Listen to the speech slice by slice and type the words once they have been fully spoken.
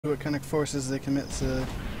what kind of forces they commit to the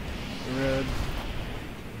road.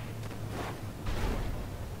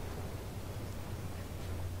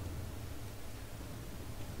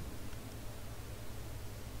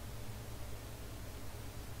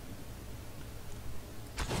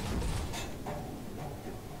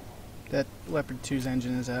 That Leopard 2's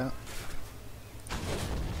engine is out.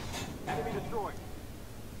 Enemy destroyed.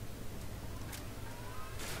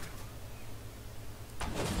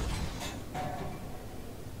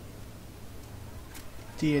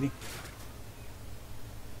 T-80.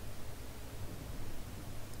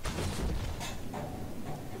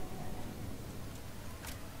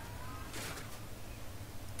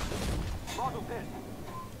 Module's hit.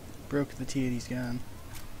 Broke the T-80's gun.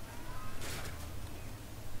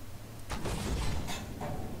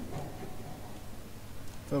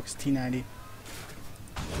 Focus T-90.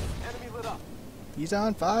 Enemy lit up. He's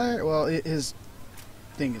on fire. Well, his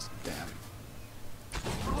thing is down.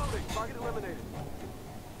 Reloading. Target eliminated.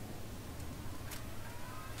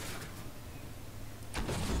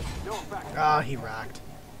 No effect. Ah, he rocked.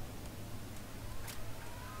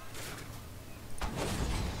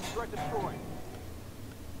 Threat destroyed.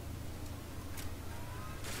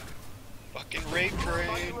 Fucking raid Target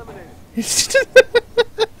train. eliminated.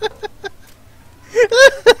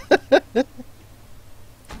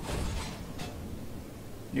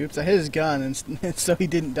 Oops, I hit his gun, and so he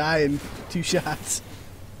didn't die in 2 shots.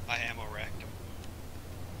 I ammo racked him.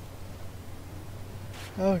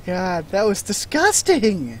 Oh god, that was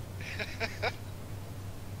disgusting!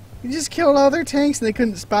 We just killed all their tanks and they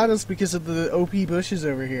couldn't spot us because of the OP bushes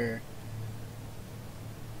over here.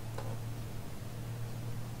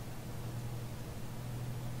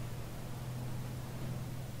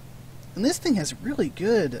 And this thing has really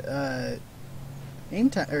good aim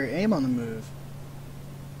on the move.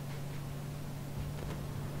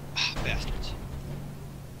 Ah, bastards.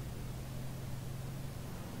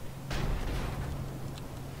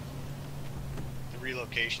 The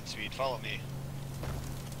relocation speed. Follow me.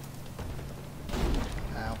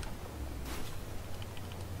 Ow.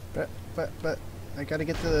 But I gotta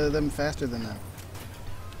get to them faster than them.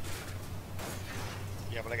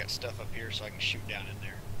 Yeah, but I got stuff up here so I can shoot down in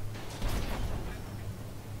there.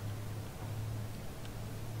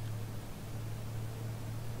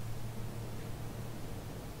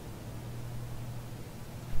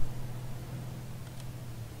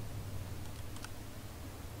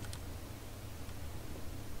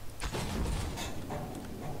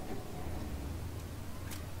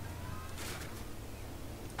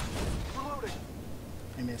 Reloading.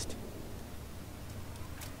 I missed.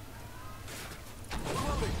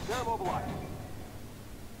 Reloading. They're immobilized.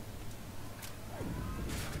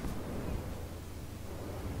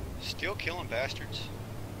 Still killing bastards.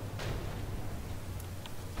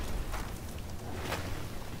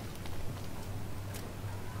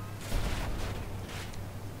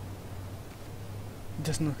 It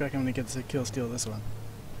doesn't look like I'm gonna get to kill steal this one.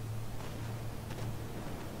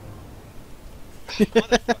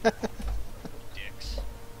 Motherfucker. Dicks.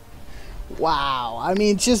 Wow, I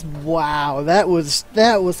mean just wow. That was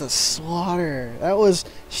a slaughter. That was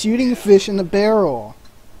shooting fish in a barrel.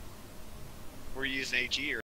 We're using AG or